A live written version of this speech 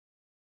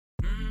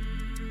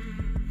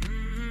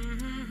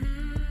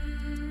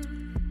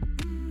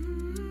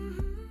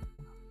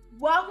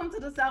Welcome to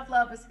the Self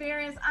Love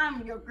Experience.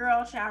 I'm your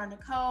girl, Shira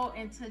Nicole,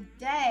 and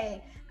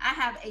today I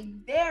have a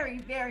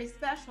very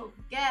special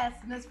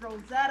guest, Miss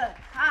Rozetta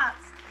Cox.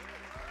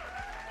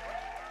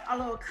 A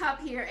little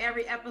cup here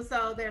every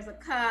episode. There's a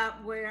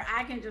cup where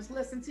I can just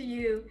listen to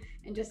you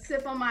and just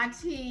sip on my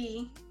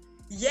tea.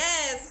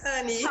 Yes,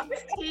 honey. Cup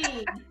of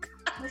tea.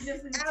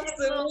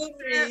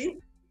 Absolutely.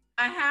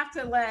 I have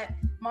to let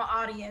my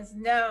audience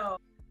know.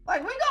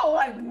 Like we go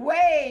like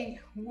way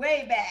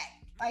back.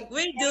 Like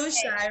we do,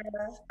 Shira.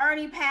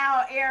 Ernie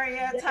Powell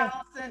area,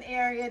 Towson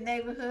area,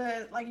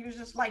 neighborhood. Like you was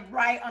just like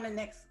right on the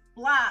next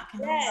block.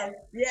 And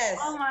yes.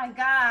 Oh my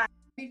God.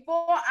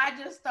 Before I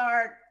just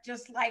start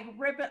just like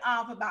ripping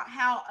off about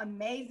how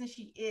amazing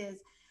she is,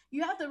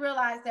 you have to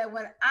realize that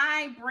when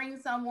I bring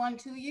someone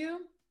to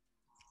you,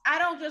 I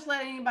don't just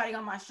let anybody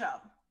on my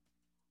show.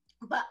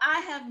 But I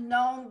have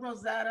known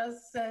Rozetta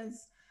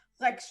since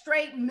like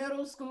straight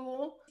middle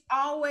school.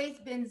 Always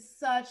been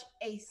such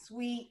a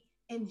sweet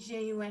and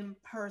genuine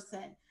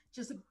person.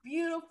 Just a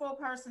beautiful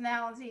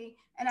personality.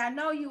 And I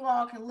know you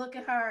all can look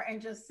at her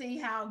and just see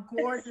how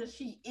gorgeous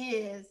she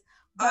is.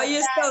 Oh,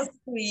 you're so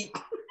sweet.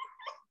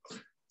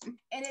 And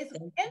it's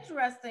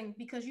interesting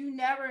because you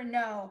never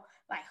know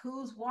like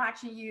who's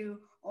watching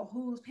you or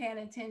who's paying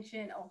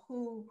attention or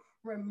who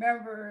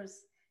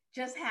remembers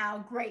just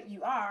how great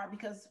you are,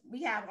 because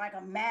we have like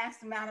a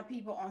mass amount of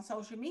people on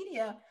social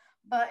media.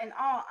 But in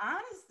all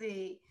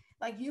honesty,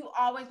 like you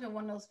always been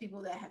one of those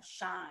people that have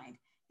shined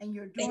and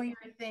you're doing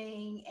your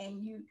thing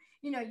and you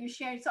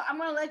sharing. So I'm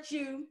going to let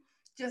you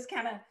just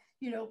kind of,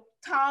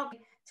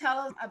 tell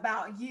us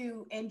about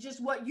you and just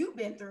what you've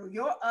been through,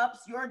 your ups,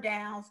 your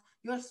downs,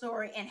 your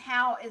story, and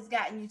how it's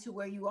gotten you to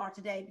where you are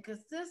today, because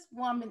this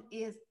woman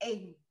is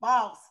a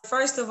boss.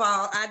 First of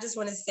all, I just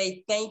want to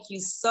say thank you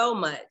so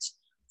much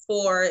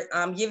for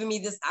giving me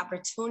this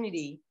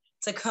opportunity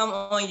to come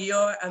on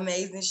your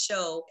amazing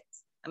show.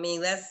 I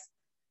mean,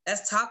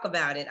 let's talk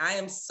about it. I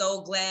am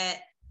so glad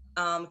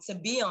to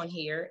be on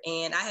here,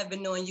 and I have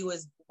been knowing you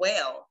as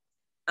well.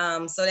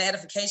 So the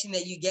edification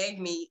that you gave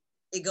me,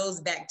 it goes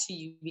back to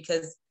you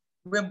because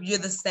you're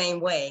the same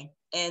way.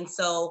 And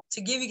so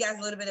to give you guys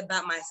a little bit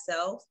about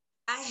myself,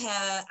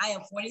 I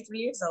am 43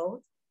 years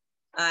old.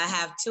 I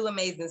have two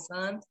amazing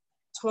sons,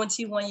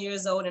 21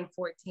 years old and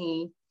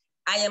 14.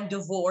 I am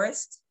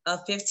divorced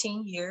of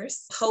 15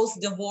 years.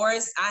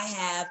 Post-divorce, I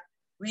have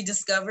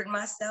rediscovered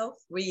myself,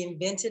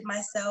 reinvented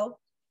myself.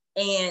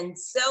 And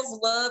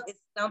self-love is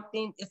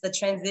something, it's a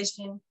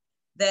transition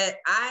that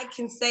I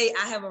can say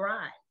I have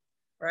arrived,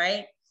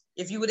 right?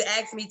 If you would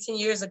have asked me 10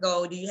 years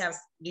ago, do you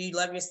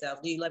love yourself?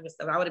 Do you love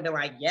yourself? I would have been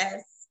like,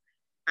 yes,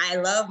 I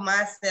love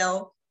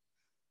myself.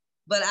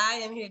 But I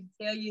am here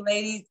to tell you,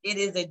 ladies, it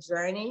is a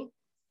journey.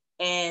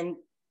 And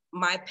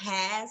my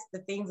past, the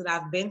things that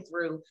I've been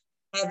through,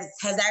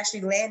 has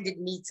actually landed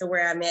me to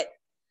where I'm at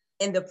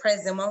in the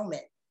present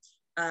moment.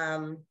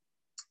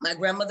 My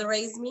grandmother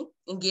raised me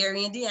in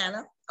Gary,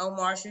 Indiana, on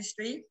Marshall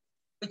Street,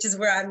 which is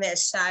where I met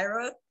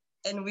Shira.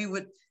 And we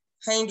would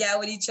hang out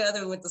with each other.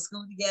 We went to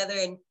school together,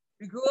 and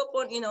we grew up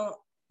on,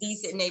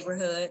 decent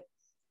neighborhood.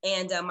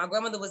 And my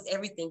grandmother was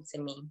everything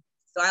to me.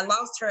 So I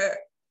lost her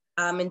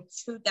in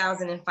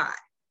 2005.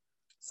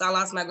 So I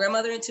lost my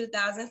grandmother in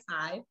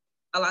 2005.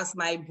 I lost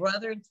my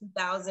brother in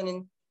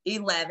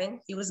 2011.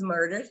 He was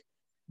murdered.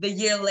 The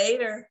year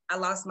later, I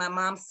lost my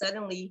mom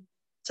suddenly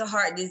to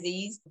heart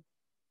disease.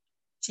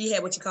 She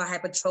had what you call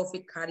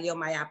hypertrophic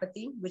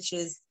cardiomyopathy, which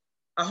is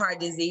a heart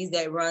disease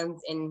that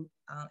runs in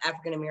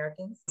African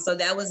Americans. So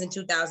that was in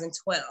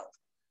 2012.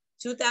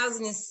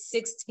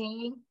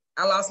 2016,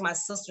 I lost my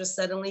sister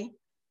suddenly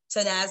to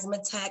an asthma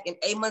attack. And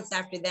 8 months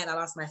after that, I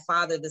lost my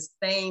father the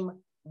same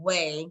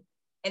way.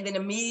 And then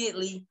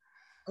immediately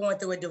going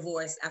through a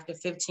divorce after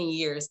 15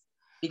 years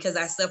because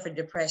I suffered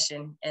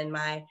depression. And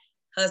my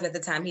husband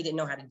at the time, he didn't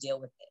know how to deal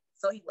with it.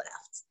 So he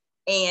left.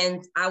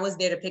 And I was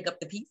there to pick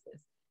up the pieces.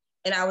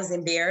 And I was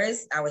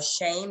embarrassed. I was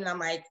shamed. And I'm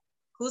like,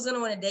 who's going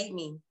to want to date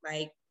me?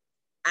 Like,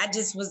 I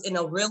just was in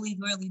a really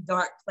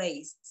dark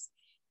place.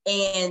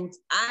 And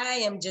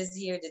I am just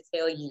here to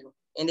tell you,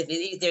 and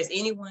if there's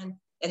anyone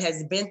that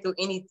has been through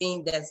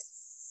anything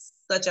that's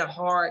such a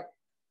hard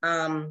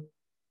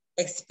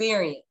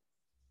experience,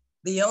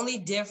 the only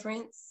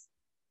difference,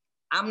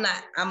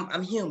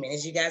 I'm human,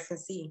 as you guys can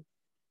see.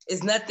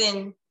 There's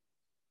nothing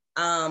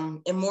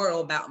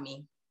immoral about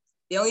me.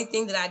 The only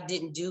thing that I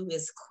didn't do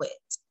is quit.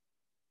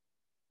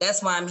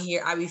 That's why I'm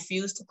here. I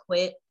refuse to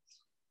quit.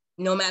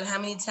 No matter how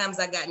many times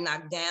I got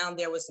knocked down,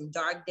 there were some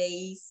dark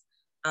days.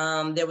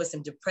 There was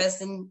some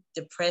depressing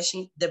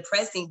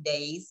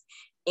days.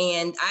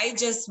 And I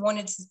just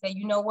wanted to say,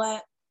 you know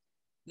what?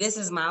 This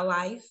is my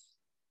life.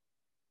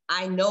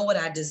 I know what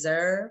I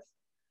deserve.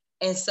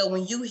 And so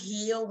when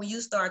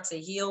you start to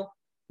heal,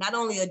 not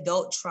only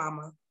adult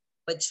trauma,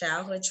 but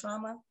childhood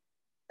trauma,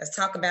 let's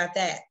talk about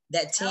that.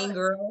 That teen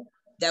girl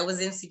that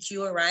was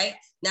insecure, right?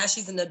 Now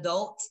she's an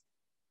adult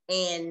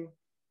and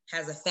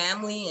has a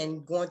family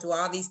and going through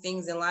all these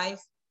things in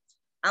life.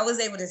 I was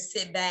able to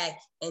sit back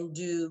and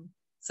do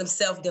some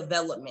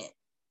self-development.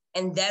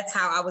 And that's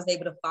how I was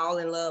able to fall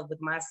in love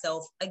with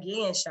myself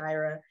again,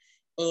 Shira.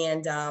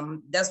 And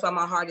that's why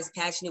my heart is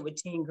passionate with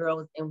teen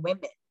girls and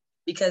women,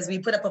 because we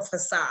put up a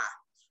facade.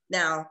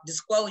 Now,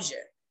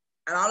 disclosure,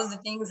 and all of the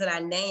things that I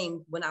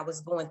named when I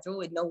was going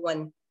through it, no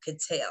one could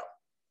tell,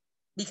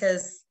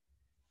 because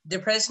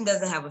depression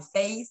doesn't have a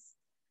face.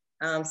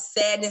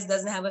 Sadness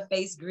doesn't have a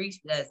face. Grief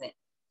doesn't.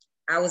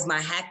 I was my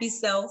happy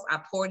self. I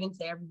poured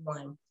into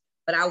everyone,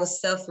 but I was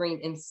suffering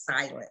in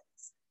silence.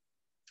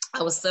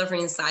 I was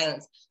suffering in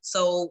silence.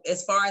 So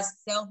as far as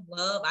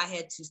self-love, I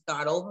had to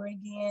start over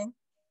again.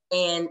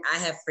 And I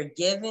have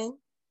forgiven.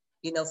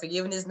 You know,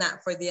 forgiving is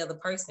not for the other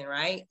person,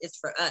 right? It's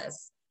for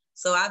us.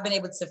 So I've been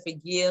able to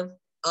forgive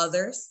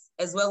others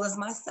as well as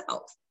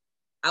myself.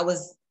 I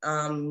was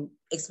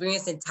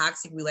experiencing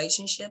toxic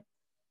relationships.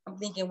 I'm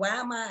thinking, why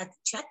am I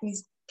attracting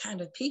these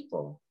kind of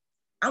people?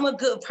 I'm a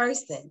good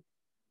person,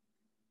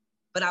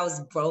 but I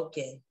was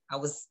broken. I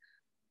was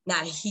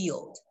not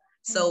healed.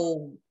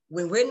 So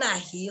when we're not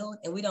healed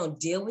and we don't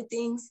deal with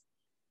things,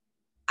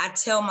 I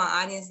tell my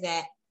audience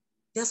that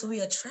that's what we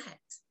attract.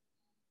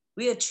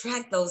 We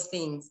attract those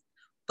things.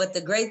 But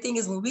the great thing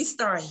is when we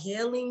start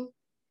healing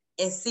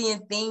and seeing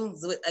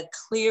things with a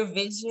clear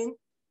vision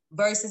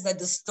versus a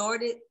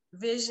distorted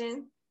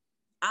vision,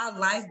 our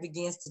life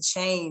begins to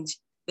change.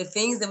 The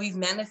things that we've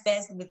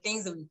manifested, the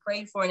things that we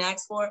prayed for and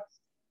asked for,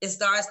 it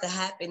starts to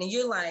happen. And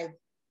you're like,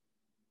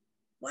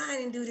 why I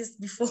didn't do this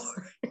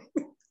before?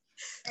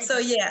 So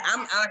yeah,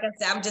 like I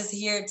said, I'm just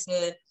here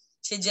to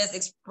just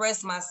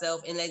express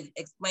myself and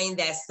explain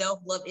that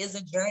self-love is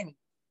a journey.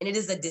 And it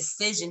is a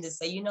decision to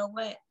say, you know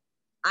what?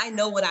 I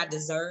know what I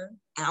deserve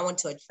and I want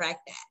to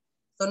attract that.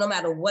 So no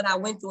matter what I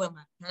went through in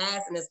my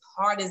past, and as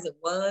hard as it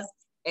was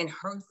and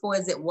hurtful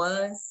as it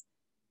was,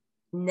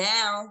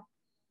 now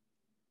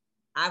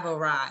I've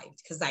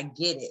arrived because I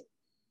get it.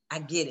 I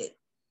get it.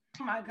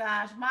 Oh my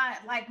gosh,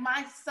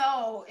 my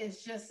soul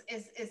is just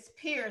it's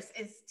pierced,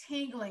 it's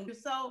tingling. You're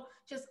so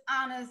just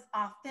honest,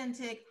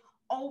 authentic,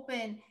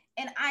 open.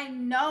 And I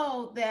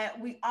know that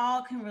we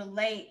all can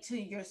relate to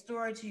your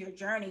story, to your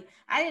journey.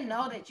 I didn't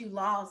know that you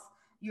lost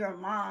your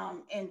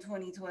mom in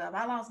 2012.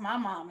 I lost my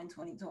mom in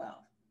 2012.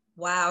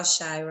 Wow,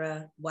 Shira.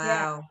 Yeah.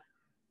 Wow.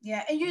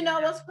 Yeah. And you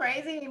know what's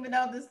crazy, even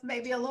though this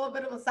may be a little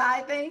bit of a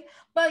side thing,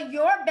 but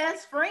your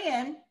best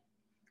friend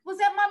was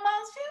at my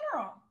mom's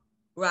funeral.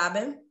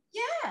 Robin?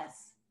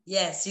 Yes.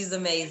 Yes, she's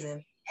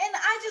amazing. And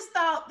I just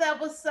thought that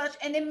was such,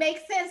 and it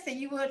makes sense that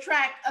you would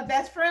attract a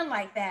best friend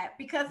like that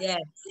because, yes.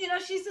 you know,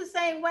 she's the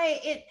same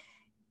way.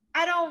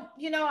 I don't,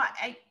 you know,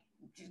 I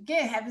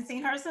again haven't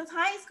seen her since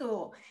high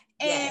school.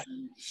 And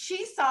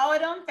she saw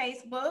it on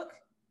Facebook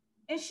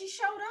and she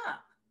showed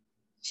up.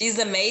 She's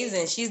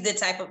amazing. She's that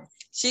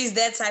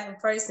type of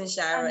person,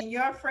 Shira. I mean,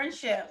 your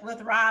friendship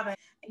with Robin,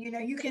 you know,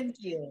 you can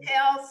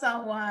tell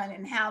someone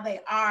and how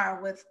they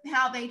are with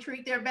how they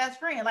treat their best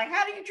friend. Like,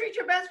 how do you treat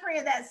your best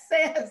friend? That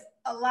says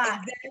a lot.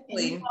 Exactly.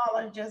 And you all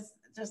are just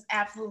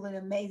absolutely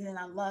amazing.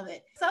 I love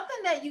it. Something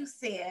that you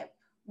said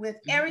with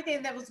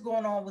everything that was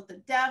going on with the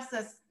deaths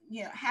that's,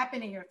 you know,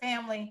 happened in your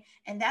family.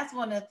 And that's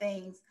one of the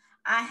things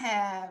I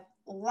have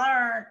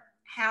learned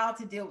how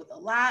to deal with a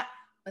lot.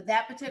 But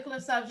that particular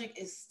subject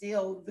is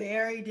still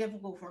very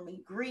difficult for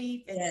me.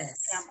 Grief. And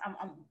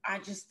I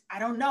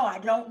don't know. I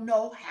don't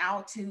know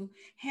how to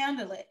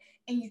handle it.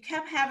 And you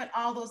kept having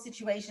all those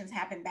situations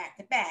happen back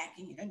to back.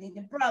 And you know, need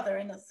a brother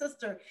and a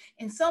sister.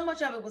 And so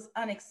much of it was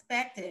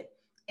unexpected.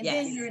 And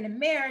then you're in a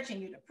marriage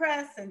and you're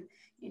depressed. And,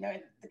 you know,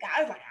 the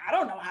guy's like, I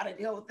don't know how to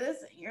deal with this.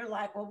 And you're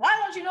like, well, why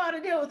don't you know how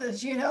to deal with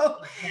this? You know?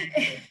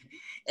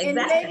 And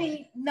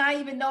maybe not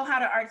even know how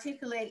to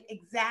articulate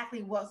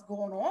exactly what's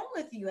going on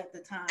with you at the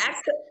time.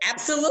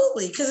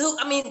 Absolutely. Because,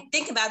 I mean,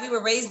 think about it. We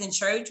were raised in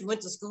church, we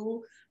went to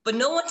school, but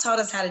no one taught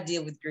us how to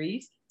deal with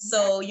grief.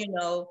 So, you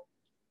know,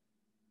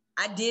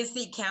 I did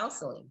seek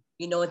counseling,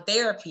 you know, and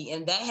therapy,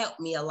 and that helped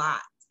me a lot.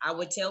 I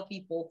would tell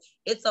people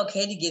it's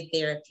okay to get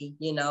therapy,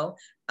 you know.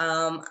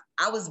 I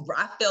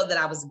felt that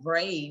I was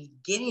brave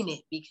getting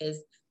it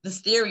because the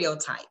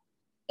stereotype.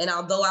 And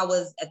although I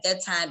was at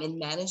that time in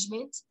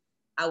management,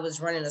 I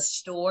was running a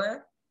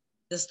store.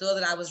 The store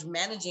that I was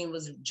managing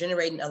was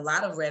generating a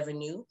lot of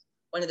revenue,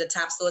 one of the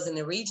top stores in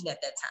the region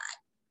at that time.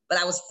 But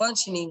I was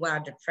functioning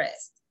while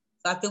depressed.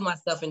 So I threw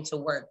myself into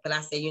work. But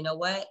I said, you know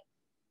what?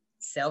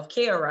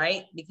 Self-care,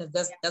 right? Because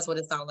that's what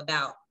it's all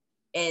about.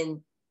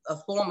 And a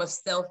form of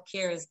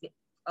self-care is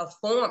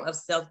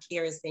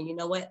saying, you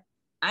know what?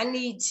 I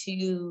need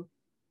to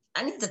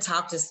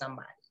talk to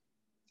somebody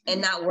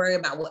and not worry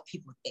about what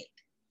people think.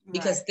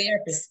 Because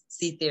therapists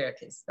see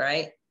therapists,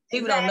 right?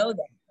 People don't know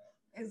that.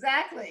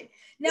 Exactly.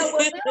 Now,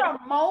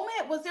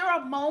 was there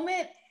a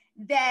moment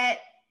that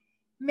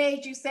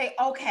made you say,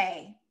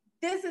 okay,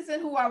 this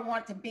isn't who I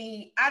want to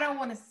be. I don't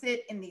want to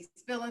sit in these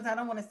feelings. I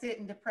don't want to sit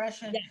in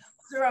depression. Yes.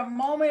 Was there a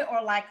moment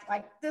or like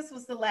this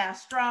was the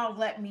last straw,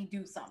 let me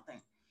do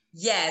something?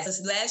 Yes,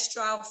 the last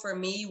straw for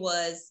me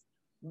was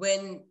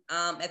when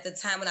at the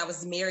time when I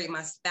was married,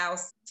 my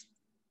spouse,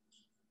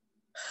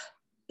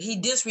 he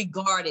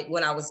disregarded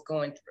what I was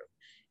going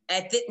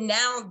through.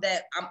 Now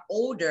that I'm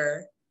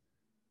older,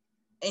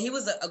 And he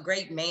was a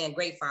great man,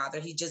 great father.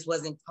 He just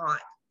wasn't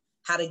taught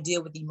how to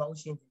deal with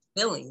emotions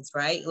and feelings,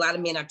 right? A lot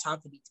of men are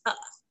taught to be tough.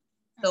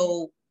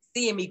 So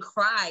seeing me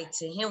cry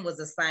to him was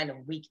a sign of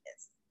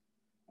weakness.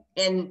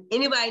 And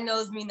anybody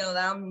knows me know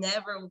that I'm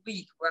never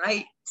weak,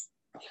 right?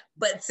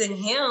 But to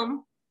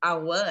him, I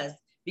was,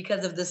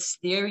 because of the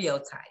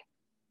stereotype,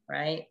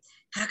 right?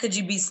 How could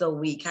you be so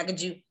weak? How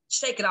could you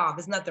shake it off?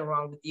 There's nothing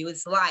wrong with you.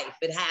 It's life.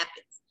 It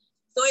happens.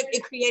 So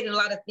it created a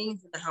lot of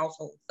things in the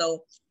household.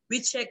 So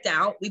we checked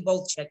out. We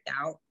both checked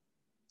out.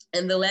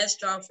 And the last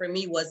straw for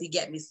me was he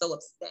got me so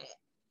upset.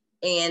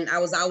 And I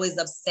was always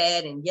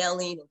upset and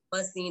yelling and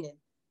fussing. And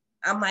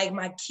I'm like,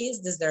 my kids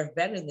deserve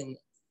better than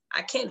this.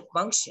 I can't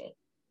function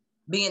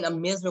being a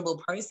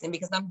miserable person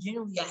because I'm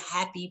generally a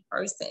happy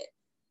person.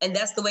 And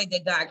that's the way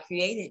that God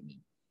created me.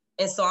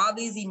 And so all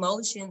these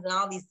emotions and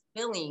all these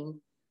feelings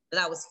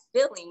that I was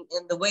feeling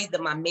in the way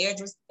that my marriage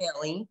was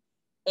feeling.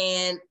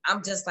 And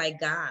I'm just like,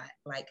 God,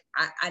 like,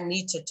 I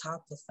need to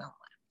talk to someone.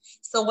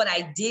 So what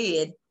I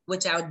did,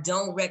 which I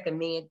don't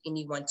recommend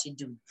anyone to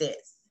do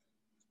this,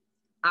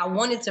 I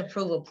wanted to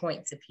prove a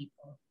point to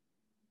people.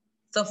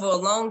 So for a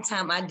long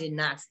time, I did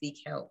not seek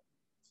help.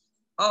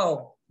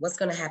 Oh, what's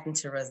going to happen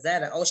to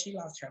Rozetta? Oh, she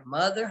lost her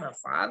mother, her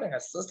father, her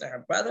sister,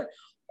 her brother.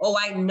 Oh,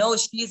 I know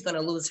she's going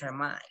to lose her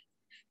mind.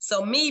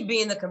 So me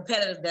being the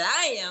competitor that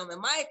I am and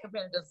my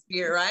competitive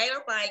spirit, right?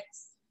 I'm like,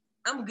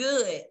 I'm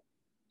good.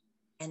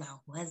 And I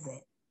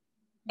wasn't.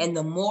 And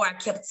the more I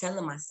kept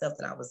telling myself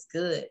that I was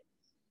good,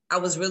 I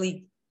was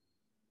really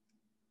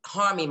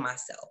harming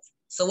myself.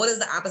 So what is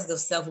the opposite of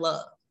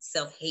self-love?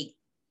 Self-hate,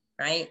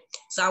 right?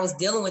 So I was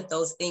dealing with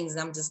those things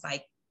and I'm just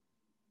like,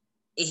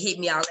 it hit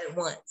me all at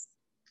once.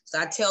 So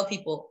I tell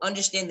people,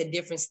 understand the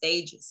different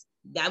stages.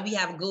 Now we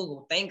have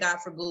Google. Thank God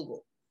for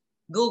Google.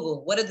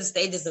 Google, what are the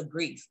stages of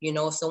grief? You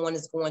know, if someone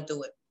is going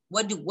through it,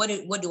 what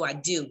do I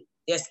do?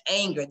 There's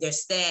anger,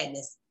 there's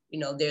sadness, you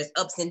know, there's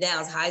ups and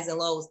downs, highs and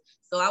lows.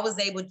 So I was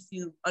able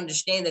to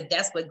understand that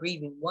that's what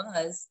grieving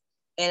was.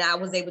 And I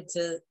was able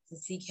to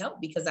seek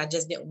help because I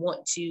just didn't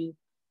want to.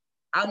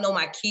 I know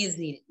my kids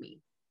needed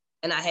me.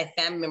 And I had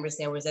family members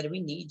saying, Rozetta,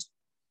 we need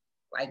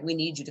you. Like, we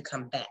need you to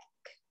come back.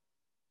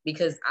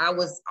 Because I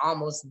was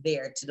almost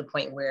there to the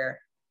point where,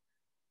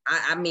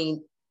 I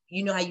mean,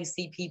 you know how you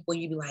see people,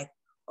 you be like,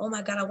 oh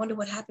my God, I wonder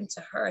what happened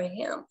to her and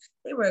him.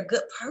 They were a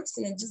good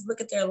person and just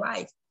look at their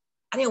life.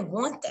 I didn't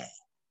want that.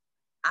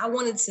 I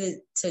wanted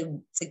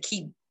to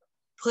keep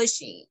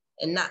pushing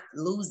and not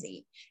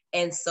losing.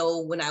 And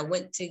so when I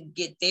went to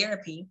get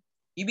therapy,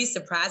 you'd be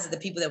surprised at the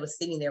people that were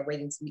sitting there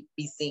waiting to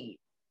be seen.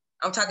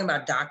 I'm talking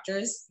about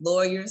doctors,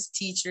 lawyers,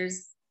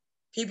 teachers,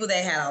 people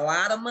that had a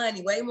lot of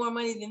money, way more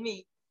money than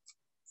me,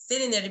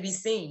 sitting there to be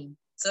seen.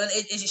 So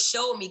it just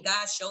showed me,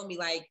 God showed me,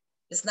 like,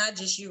 it's not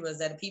just you,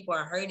 Rozetta. People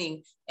are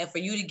hurting. And for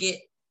you to get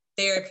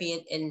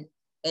therapy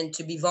and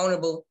to be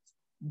vulnerable,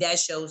 that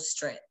shows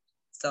strength.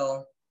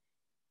 So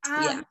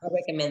yeah, I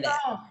recommend that.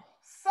 Oh,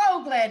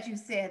 so glad you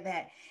said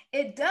that.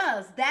 It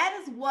does. That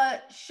is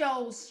what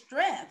shows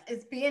strength,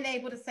 is being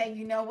able to say,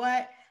 you know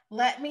what,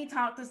 let me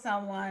talk to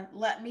someone,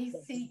 let me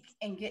seek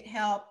and get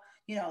help,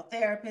 you know,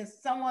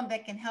 therapist, someone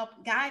that can help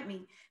guide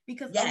me.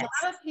 Because a Yes.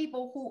 lot of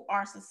people who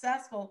are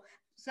successful,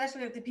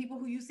 especially the people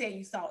who you say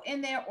you saw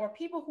in there, or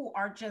people who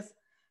are just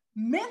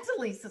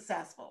mentally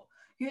successful,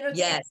 you know,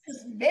 Yes.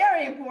 it's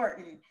very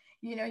important.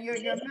 You know, your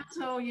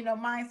mental, you know,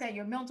 mindset,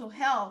 your mental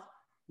health,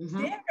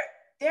 Mm-hmm.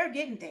 they're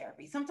getting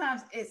therapy.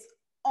 Sometimes it's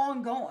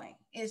ongoing.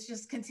 It's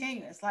just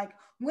continuous. Like,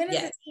 when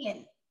does it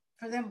end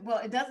for them? Well,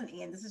 it doesn't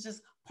end. This is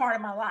just part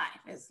of my life.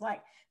 It's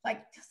like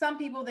some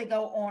people, they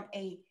go on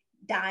a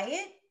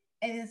diet,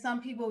 and then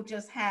some people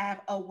just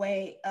have a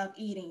way of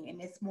eating and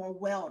it's more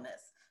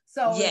wellness.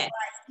 So it's Yes.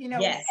 like, you know,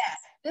 Yes.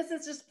 yeah, this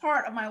is just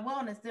part of my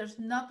wellness. There's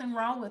nothing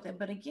wrong with it.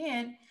 But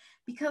again,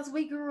 because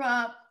we grew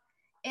up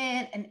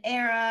in an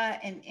era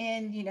and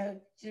in, you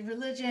know,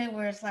 religion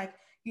where it's like,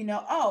 you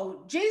know,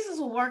 oh, Jesus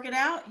will work it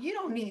out. You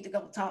don't need to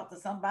go talk to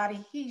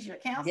somebody. He's your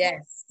counselor.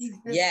 Yes.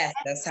 He's this. Yes.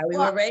 That's how we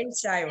Well, were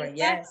raised, Shira. exactly.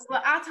 Yes.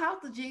 Well, I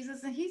talked to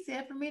Jesus and he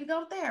said for me to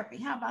go to therapy.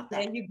 How about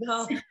There that? you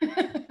go.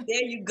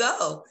 There you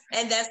go.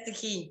 And that's the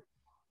key.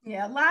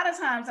 Yeah, a lot of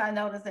times I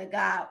notice that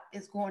God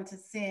is going to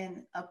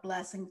send a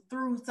blessing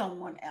through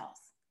someone else.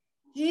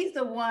 He's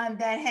the one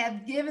that has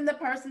given the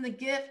person the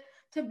gift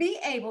to be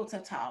able to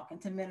talk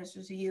and to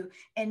minister to you.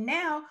 And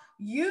now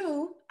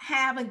you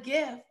have a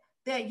gift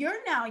that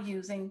you're now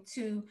using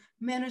to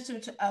minister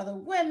to other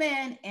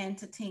women and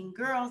to teen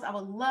girls. I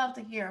would love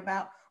to hear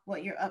about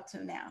what you're up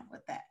to now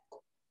with that.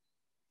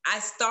 I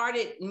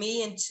started,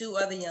 me and two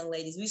other young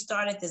ladies, we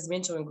started this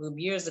mentoring group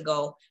years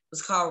ago. It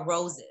was called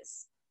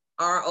Roses,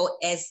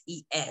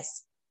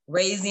 ROSES,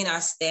 Raising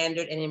Our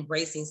Standard and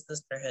Embracing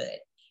Sisterhood.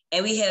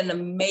 And we had an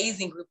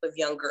amazing group of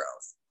young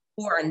girls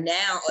who are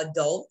now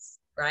adults,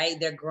 right?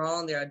 They're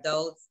grown, they're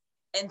adults.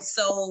 And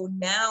so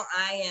now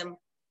I am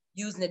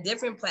using a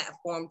different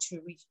platform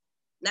to reach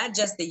not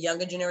just the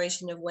younger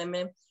generation of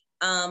women,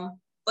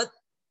 but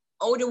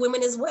older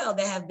women as well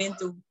that have been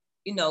through,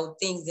 you know,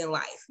 things in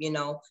life, you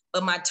know,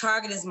 but my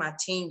target is my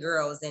teen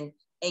girls. And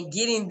and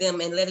getting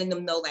them and letting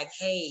them know like,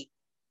 hey,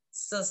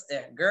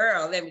 sister,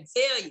 girl, let me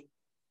tell you,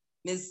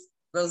 Miss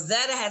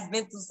Rozetta has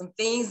been through some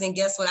things, and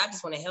guess what? I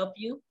just want to help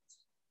you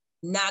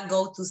not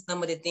go through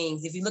some of the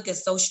things. If you look at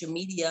social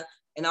media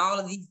and all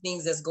of these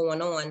things that's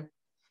going on,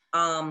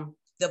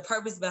 the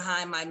purpose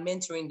behind my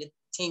mentoring the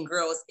teen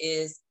girls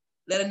is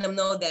letting them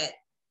know that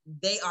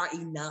they are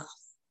enough.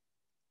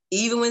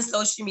 Even when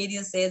social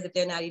media says that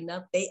they're not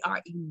enough, they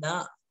are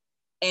enough.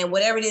 And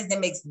whatever it is that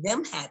makes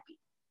them happy,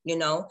 you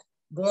know,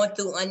 going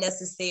through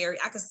unnecessary,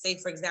 I could say,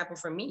 for example,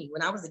 for me,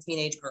 when I was a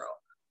teenage girl,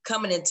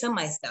 coming into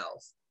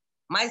myself,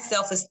 my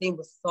self-esteem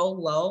was so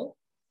low,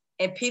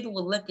 and people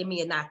would look at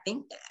me and not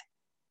think that.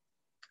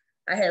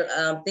 I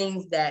had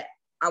things that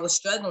I was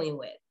struggling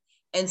with.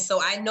 And so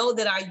I know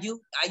that our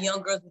youth, our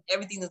young girls, with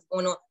everything that's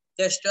going on,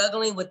 they're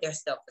struggling with their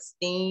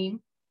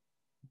self-esteem,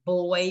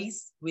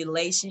 boys,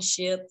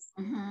 relationships,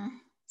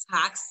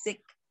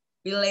 toxic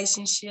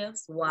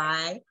relationships.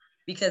 Why?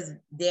 Because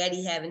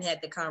daddy haven't had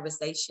the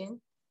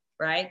conversation,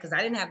 right? Because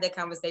I didn't have that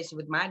conversation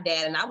with my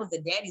dad, and I was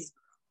a daddy's girl,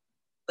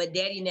 but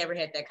daddy never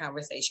had that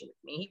conversation with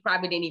me. He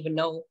probably didn't even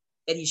know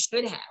that he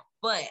should have.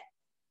 But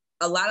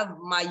a lot of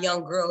my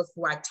young girls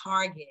who I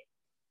target,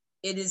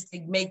 it is to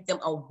make them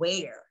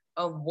aware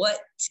of what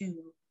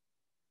to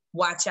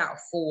watch out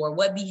for,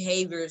 what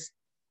behaviors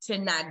to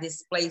not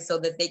display so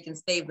that they can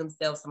save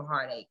themselves some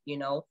heartache, you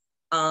know?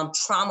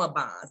 Trauma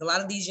bonds. A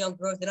lot of these young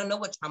girls, they don't know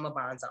what trauma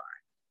bonds are.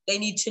 They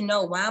need to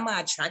know, why am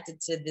I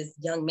attracted to this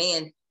young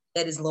man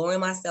that is lowering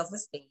my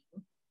self-esteem?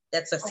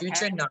 That's a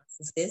future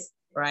narcissist,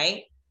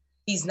 right?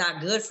 He's not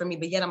good for me,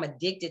 but yet I'm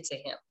addicted to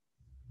him.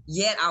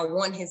 Yet I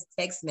want his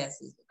text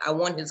messages. I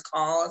want his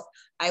calls.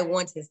 I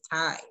want his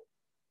time.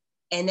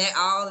 And that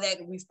all that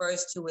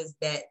refers to is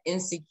that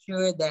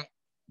insecure, that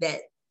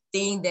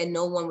thing that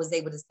no one was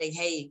able to say,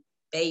 hey,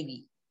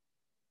 baby,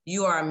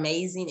 you are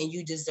amazing and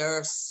you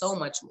deserve so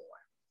much more.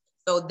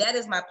 So that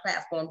is my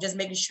platform, just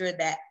making sure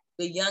that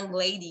the young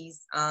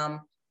ladies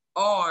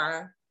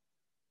are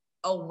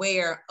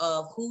aware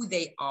of who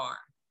they are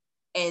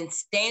and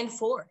stand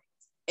for it,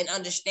 and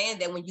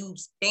understand that when you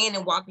stand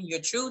and walk in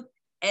your truth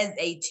as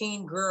a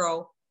teen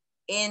girl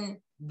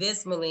in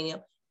this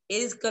millennium,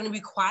 it is going to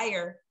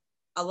require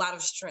a lot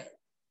of strength.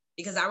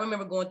 Because I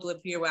remember going through a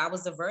period where I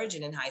was a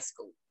virgin in high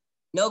school.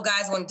 No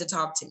guys wanted to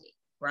talk to me,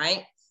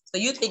 right? So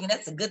you're thinking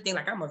that's a good thing,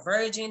 like I'm a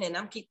virgin and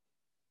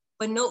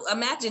but no,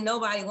 imagine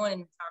nobody wanting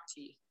to talk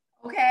to you.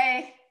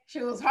 Okay.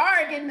 She was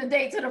hard getting the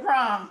date to the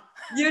prom.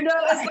 You know,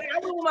 it's like I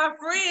was with my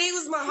friend, he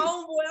was my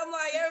homeboy. I'm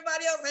like,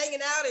 everybody else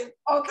hanging out, and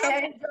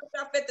okay, I'm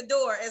up at the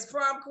door as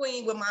prom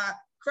queen with my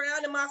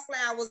crown and my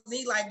flowers. And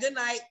he like, good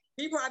night.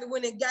 He probably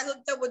went and got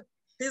hooked up with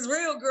his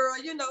real girl,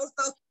 you know.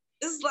 So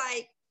it's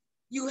like,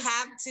 you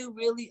have to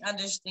really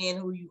understand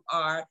who you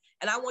are.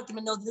 And I want them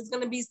to know that there's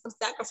going to be some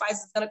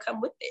sacrifices going to come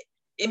with it.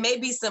 It may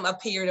be a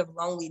period of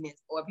loneliness,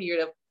 or a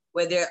period of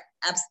where they're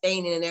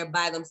abstaining and they're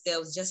by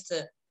themselves just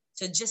to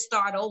just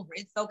start over.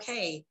 It's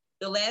okay.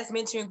 The last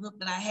mentoring group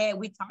that I had,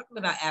 we talked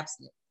about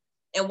abstinence.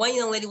 And one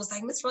young lady was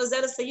like, Miss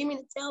Rozetta, so you mean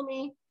to tell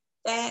me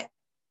that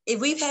if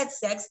we've had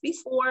sex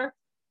before,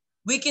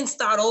 we can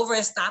start over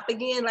and stop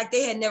again? Like,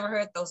 they had never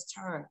heard those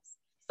terms.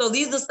 So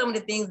these are some of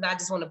the things that I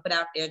just want to put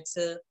out there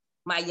to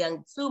my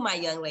young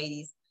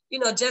ladies, you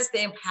know, just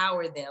to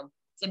empower them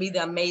to be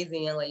the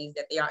amazing young ladies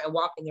that they are and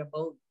walk in their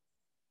boldness.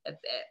 That's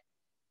it.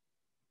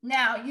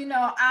 Now, you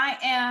know, I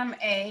am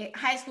a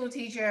high school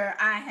teacher.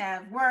 I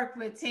have worked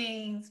with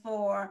teens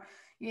for,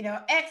 you know,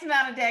 X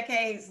amount of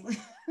decades,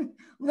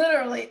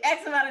 literally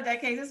X amount of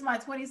decades. This is my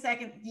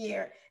 22nd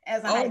year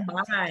as a high school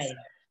teacher.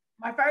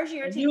 My first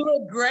year teaching. You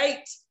look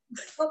great.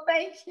 Well,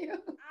 thank you.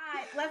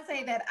 Let's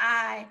say that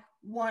I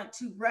want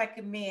to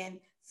recommend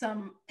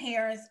some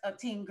parents of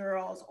teen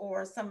girls,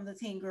 or some of the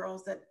teen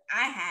girls that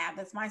I have,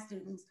 that's my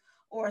students,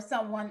 or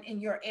someone in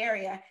your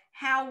area.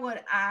 How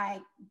would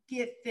I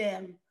get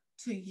them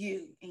to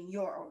you in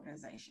your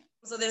organization?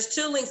 So there's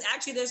 2 links.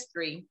 Actually, there's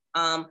 3.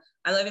 I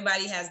know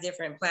everybody has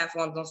different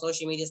platforms on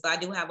social media, so I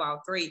do have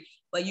all 3.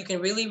 But you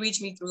can really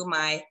reach me through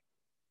my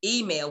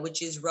email,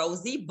 which is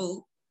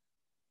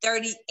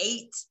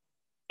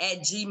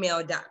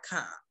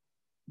rosieboot38@gmail.com.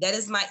 That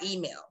is my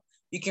email.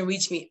 You can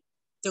reach me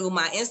through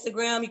my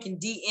Instagram. You can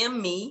DM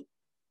me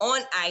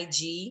on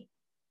IG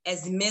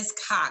as Miss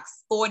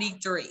Cox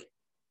 43.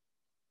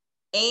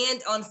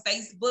 And on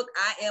Facebook,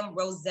 I am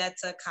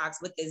Rozetta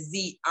Cox with a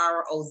Z,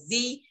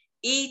 ROZETTA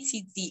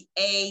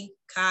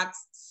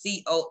Cox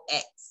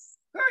COX.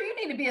 Girl, you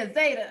need to be a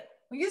Zeta.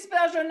 When you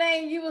spelled your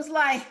name, you was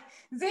like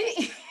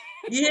Z.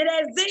 You hear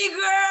that Z,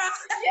 girl?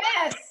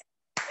 Yes.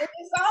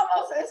 It's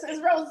almost,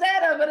 it's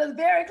Rozetta, but it's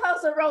very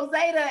close to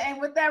Rosetta.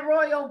 And with that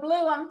royal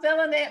blue, I'm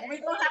feeling it.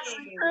 We're going to have to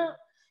recruit.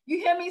 You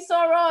hear me,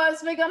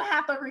 Soros? We're going to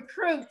have to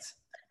recruit.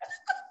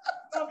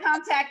 We'll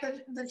contact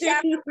the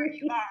chapter where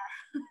you are.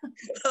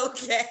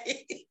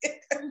 Okay.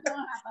 We're going to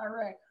have to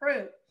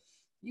recruit.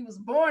 You was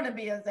born to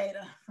be a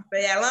Zeta.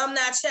 The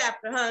alumni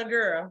chapter, huh,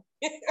 girl?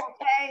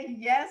 Okay,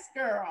 yes,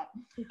 girl.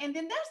 And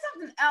then there's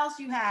something else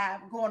you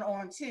have going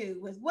on too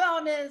with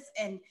wellness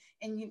and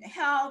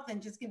health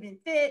and just getting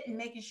fit and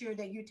making sure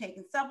that you're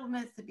taking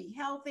supplements to be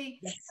healthy.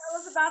 Yes.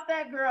 Tell us about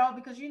that, girl,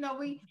 because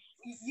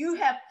you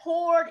have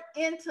poured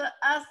into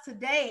us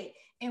today,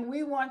 and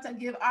we want to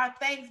give our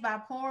thanks by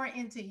pouring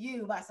into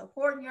you, by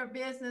supporting your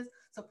business,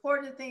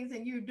 supporting the things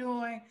that you're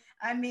doing.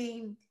 I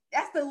mean,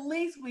 that's the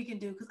least we can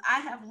do because I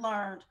have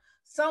learned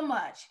so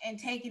much and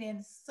taken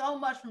in so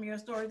much from your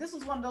story. This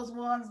was one of those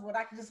ones where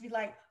I could just be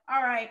like,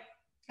 all right,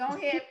 go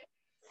ahead.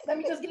 Let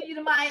me just give you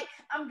the mic.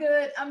 I'm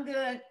good. I'm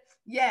good.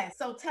 Yes.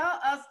 So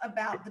tell us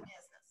about the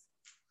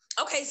business.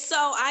 Okay,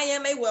 so I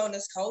am a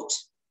wellness coach.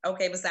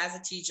 Okay, besides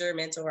a teacher,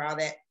 mentor, all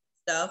that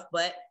stuff.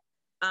 But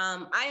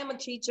I am a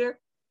teacher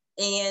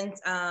and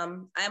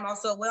I am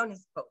also a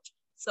wellness coach.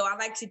 So I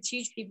like to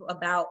teach people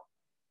about,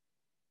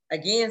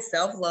 again,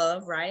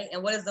 self-love, right?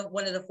 And what is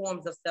one of the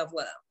forms of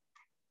self-love?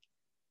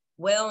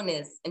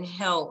 Wellness and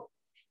health.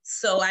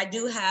 So I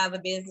do have a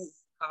business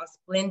called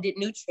Splendid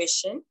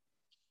Nutrition,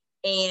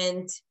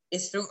 and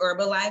it's through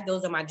Herbalife.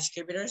 Those are my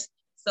distributors.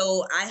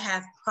 So I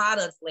have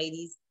products,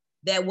 ladies,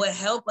 that will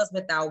help us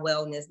with our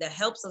wellness, that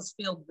helps us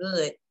feel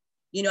good.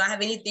 You know, I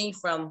have anything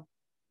from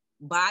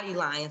body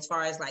line as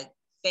far as like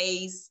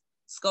face,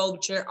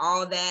 sculpture,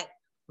 all that,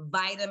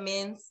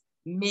 vitamins,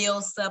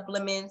 meal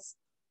supplements,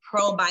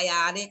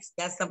 probiotics.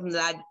 That's something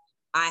that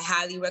I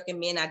highly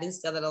recommend. I do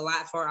sell it a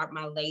lot for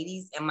my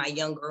ladies and my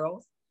young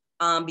girls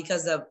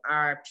because of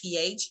our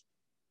pH.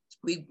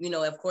 We,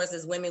 of course,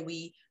 as women,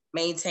 we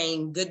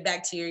maintain good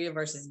bacteria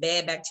versus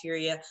bad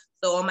bacteria.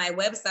 So on my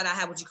website, I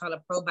have what you call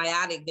a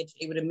probiotic that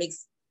you're able to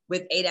mix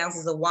with 8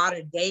 ounces of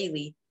water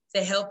daily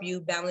to help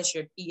you balance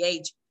your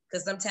pH.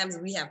 Because sometimes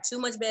we have too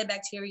much bad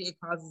bacteria, it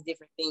causes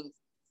different things.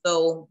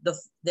 So the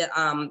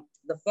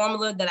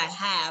formula that I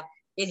have,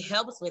 it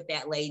helps with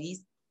that,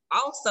 ladies.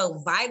 Also,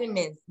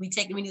 vitamins. We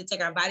need to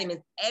take our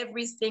vitamins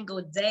every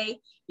single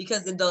day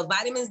because the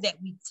vitamins that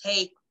we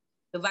take,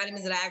 the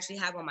vitamins that I actually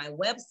have on my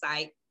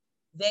website,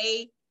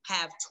 they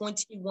have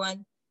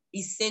 21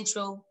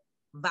 essential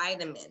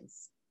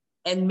vitamins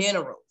and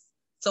minerals.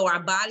 So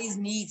our bodies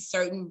need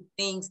certain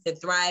things to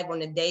thrive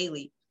on a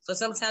daily. So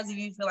sometimes if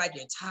you feel like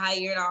you're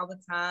tired all the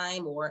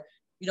time or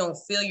you don't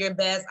feel your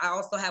best, I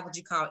also have what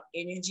you call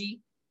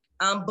energy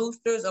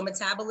boosters or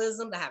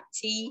metabolism. I have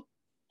tea.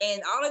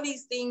 And all of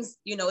these things,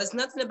 it's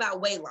nothing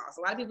about weight loss.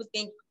 A lot of people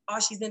think, oh,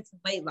 she's into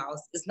weight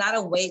loss. It's not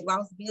a weight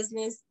loss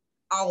business.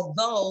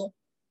 Although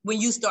when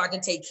you start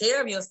to take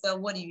care of yourself,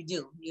 what do?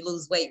 You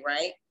lose weight,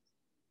 right?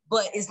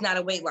 But it's not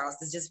a weight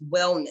loss. It's just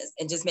wellness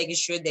and just making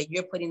sure that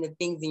you're putting the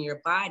things in your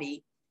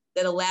body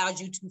that allows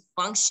you to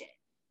function.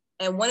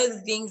 And one of the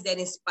things that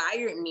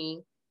inspired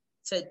me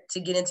to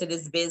get into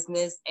this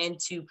business and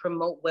to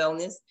promote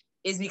wellness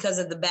is because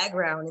of the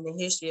background and the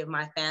history of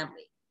my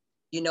family.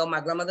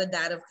 My grandmother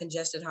died of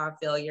congestive heart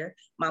failure.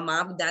 My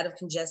mom died of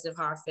congestive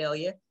heart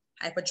failure,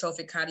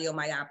 hypertrophic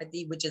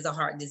cardiomyopathy, which is a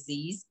heart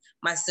disease.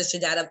 My sister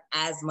died of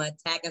asthma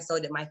attack, and so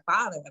did my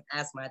father of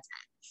asthma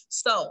attack.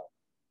 So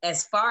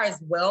as far as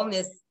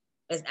wellness,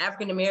 as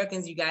African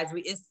Americans, you guys,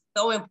 it's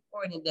so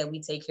important that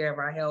we take care of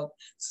our health.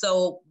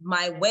 So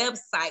my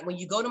website, when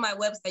you go to my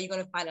website, you're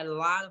going to find a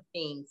lot of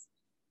things.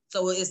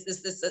 So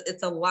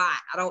it's a lot.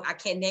 I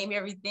can't name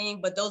everything,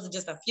 but those are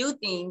just a few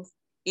things.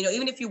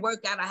 Even if you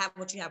work out, I have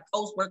what you have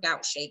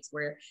post-workout shakes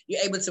where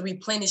you're able to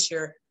replenish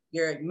your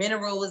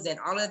minerals and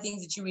all of the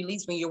things that you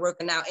release when you're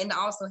working out, and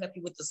also help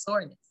you with the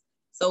soreness.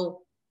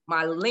 So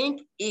my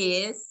link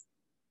is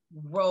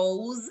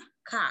Rose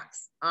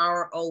Cox,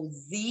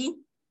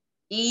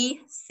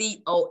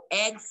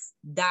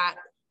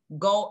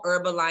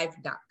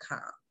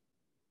 ROZECOX.GoHerbalife.com.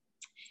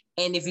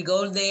 And if you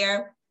go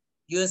there,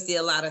 you'll see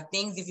a lot of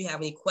things. If you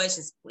have any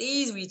questions,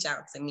 please reach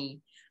out to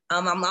me.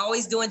 I'm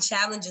always doing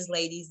challenges,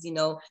 ladies.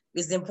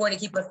 It's important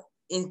to keep us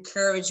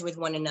encouraged with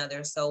one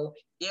another. So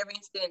if you're ever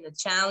interested in the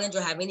challenge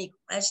or have any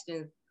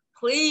questions,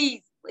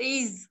 please,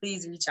 please,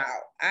 please reach out.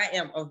 I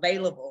am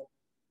available.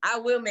 I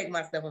will make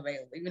myself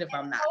available, even if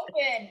I'm not.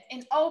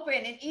 Open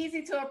and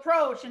easy to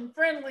approach and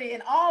friendly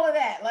and all of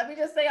that. Let me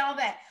just say all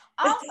that.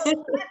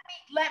 Also,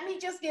 let me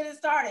just get it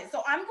started.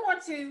 So I'm going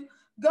to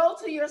go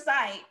to your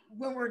site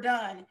when we're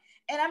done.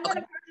 And I'm going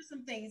to purchase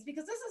some things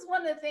because this is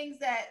one of the things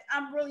that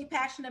I'm really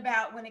passionate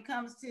about when it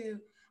comes to,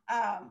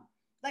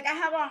 like I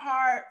have a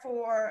heart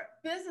for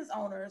business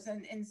owners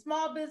and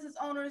small business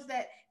owners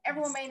that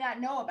everyone may not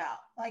know about.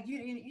 Like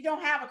you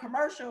don't have a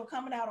commercial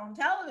coming out on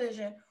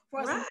television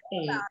for us to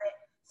know about it.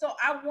 So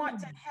I want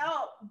to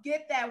help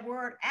get that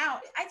word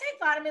out. I take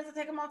vitamins. I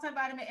take a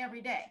multivitamin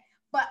every day,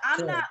 but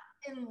I'm not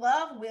in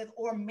love with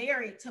or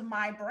married to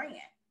my brand.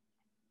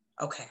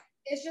 Okay.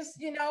 It's just,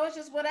 it's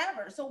just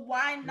whatever. So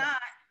why not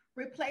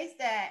replace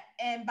that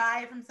and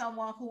buy it from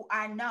someone who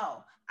I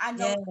know? I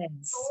know the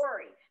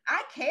story.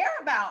 I care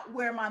about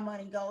where my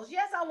money goes.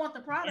 Yes, I want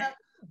the product,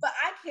 but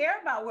I care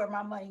about where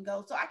my money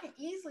goes. So I can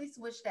easily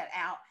switch that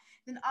out.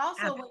 Then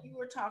also when you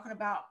were talking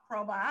about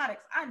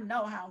probiotics, I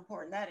know how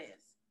important that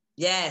is.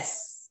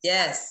 Yes.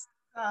 Yes.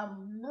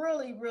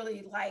 Really,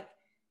 really like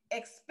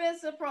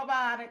expensive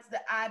probiotics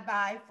that I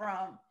buy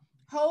from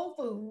Whole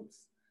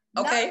Foods,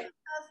 not Okay.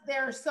 because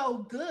they're so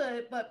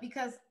good, but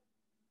because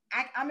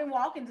I'm in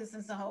walking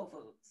distance of Whole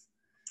Foods.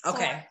 So,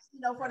 Okay.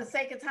 for the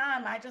sake of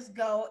time, I just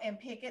go and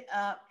pick it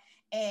up,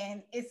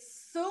 and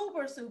it's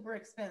super, super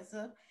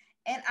expensive.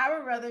 And I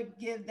would rather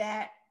give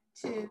that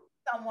to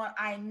someone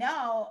I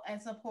know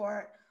and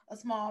support a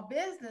small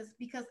business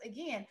because,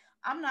 again,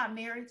 I'm not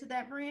married to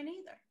that brand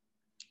either.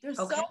 There's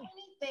so Okay.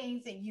 many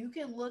things that you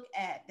can look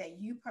at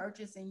that you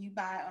purchase and you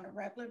buy on a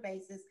regular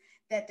basis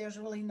that there's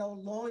really no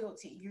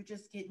loyalty. You're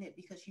just getting it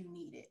because you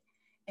need it.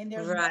 And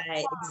there's no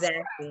Right.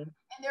 Exactly.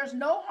 and there's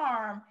no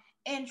harm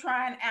in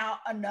trying out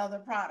another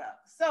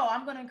product. So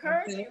I'm going to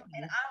encourage you,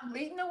 and Absolutely. I'm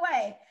leading the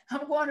way.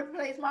 I'm going to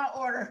place my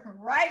order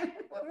right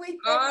when we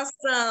finish,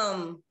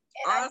 Awesome.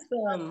 and I just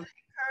want Awesome. to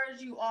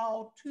encourage you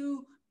all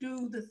to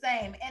do the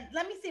same. And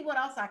let me see what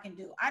else I can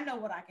do. I know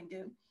what I can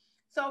do.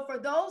 So for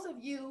those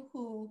of you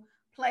who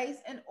place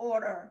an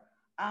order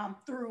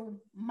through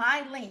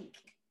my link,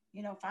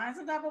 find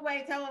some type of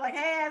way, tell her like,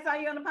 hey, I saw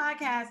you on the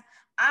podcast.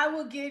 I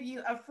will give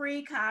you a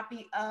free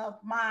copy of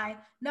my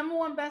number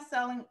one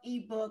best-selling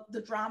ebook,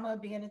 The Drama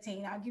of Being a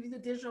Teen. I'll give you the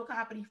digital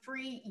copy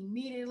free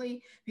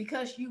immediately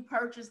because you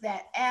purchased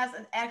that as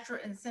an extra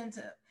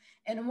incentive.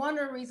 And one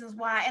of the reasons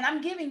why, and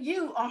I'm giving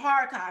you a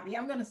hard copy,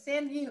 I'm going to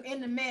send you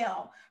in the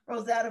mail,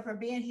 Rozetta, for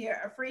being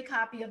here, a free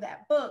copy of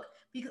that book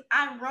because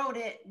I wrote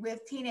it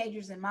with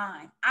teenagers in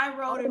mind. I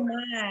wrote Oh it.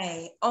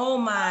 my. Oh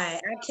my.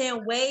 I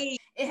can't wait.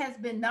 It has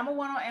been number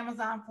one on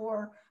Amazon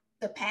for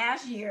the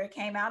past year. It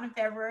came out in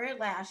February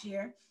last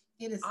year.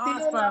 It is still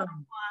number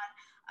Awesome.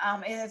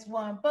 one. It has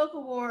won book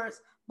awards,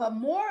 but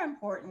more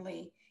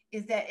importantly,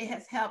 is that it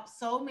has helped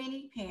so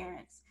many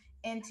parents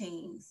and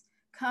teens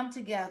come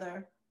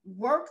together,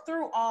 work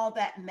through all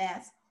that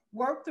mess,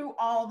 work through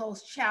all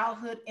those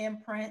childhood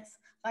imprints.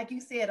 Like you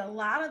said, a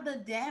lot of the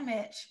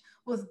damage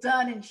was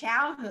done in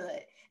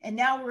childhood, and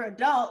now we're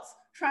adults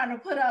trying to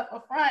put up a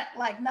front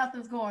like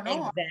nothing's going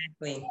on.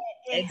 Exactly.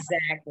 It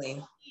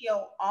Exactly.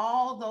 heal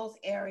all those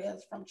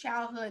areas from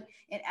childhood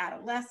and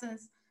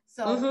adolescence.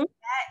 So Mm-hmm.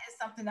 that is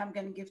something I'm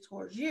going to give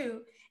towards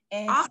you,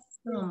 and to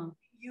Awesome.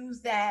 use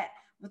that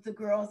with the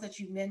girls that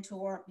you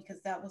mentor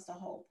because that was the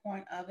whole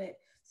point of it.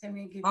 So I'm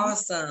going to give you.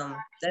 Awesome.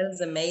 That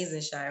is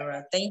amazing,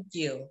 Shira. Thank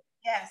you.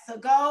 Yeah, so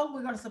go.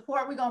 We're going to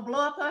support. We're going to blow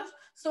up her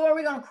store.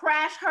 We're going to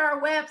crash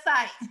her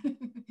website.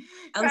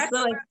 I'm Crash so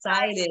her website,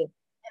 excited. and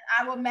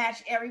I will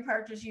match every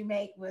purchase you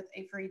make with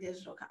a free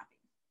digital copy.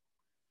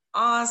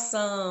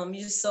 Awesome.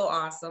 You're so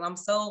awesome. I'm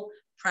so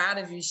proud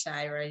of you,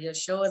 Shira. Your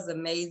show is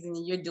amazing.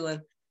 You're doing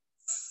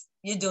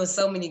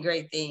so many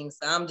great things.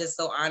 So I'm just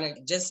so honored.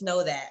 Just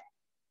know that.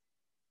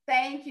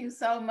 Thank you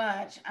so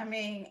much. I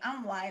mean,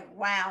 I'm like,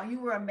 wow, you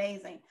were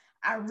amazing.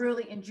 I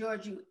really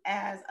enjoyed you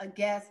as a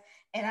guest,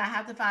 and I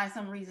have to find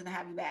some reason to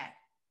have you back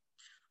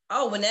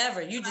Oh,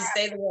 whenever. You just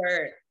say the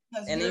word.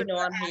 because And you're you know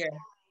I'm here.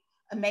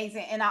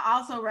 amazing. And I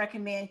also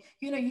recommend,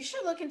 you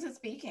should look into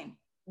speaking.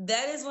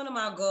 That is one of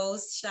my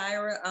goals,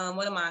 Shira.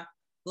 One of my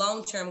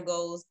long-term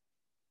goals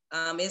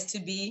is to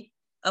be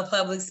a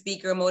public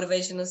speaker, a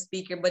motivational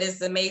speaker. But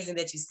it's amazing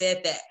that you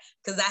said that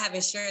because I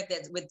haven't shared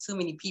that with too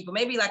many people.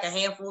 Maybe like a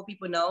handful of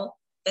people know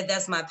that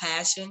that's my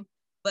passion.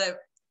 But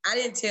I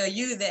didn't tell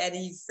you that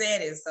he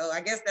said it. So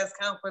I guess that's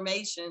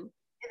confirmation.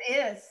 It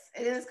is.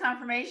 It is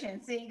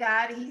confirmation. See,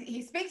 God,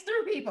 he speaks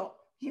through people.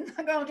 He's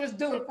not gonna just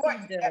do it for He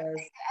you. You have to does.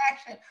 take the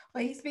action,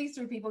 but he speaks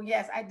through people.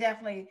 Yes, I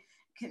definitely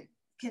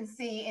can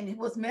see, and it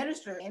was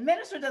minister. And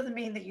minister doesn't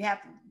mean that you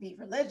have to be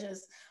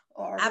religious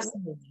or religious,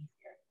 Absolutely.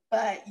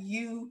 but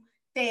you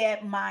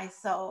fed my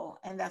soul,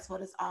 and that's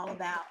what it's all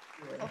about.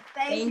 So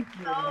thank you Thank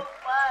so you.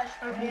 much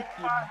for being Thank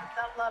a you. part of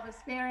the self love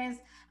experience.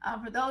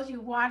 For those of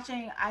you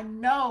watching, I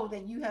know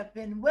that you have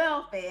been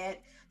well fed.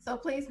 So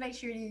please make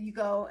sure you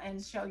go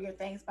and show your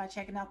thanks by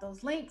checking out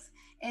those links.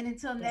 And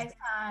until Yes. next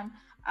time,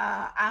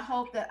 I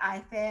hope that I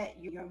fed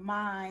your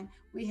mind.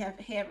 We have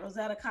had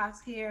Rozetta Cox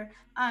here.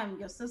 I'm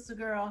your sister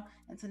girl.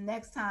 Until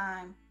next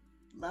time,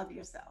 love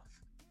yourself.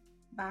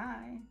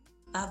 Bye.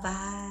 Bye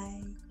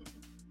bye.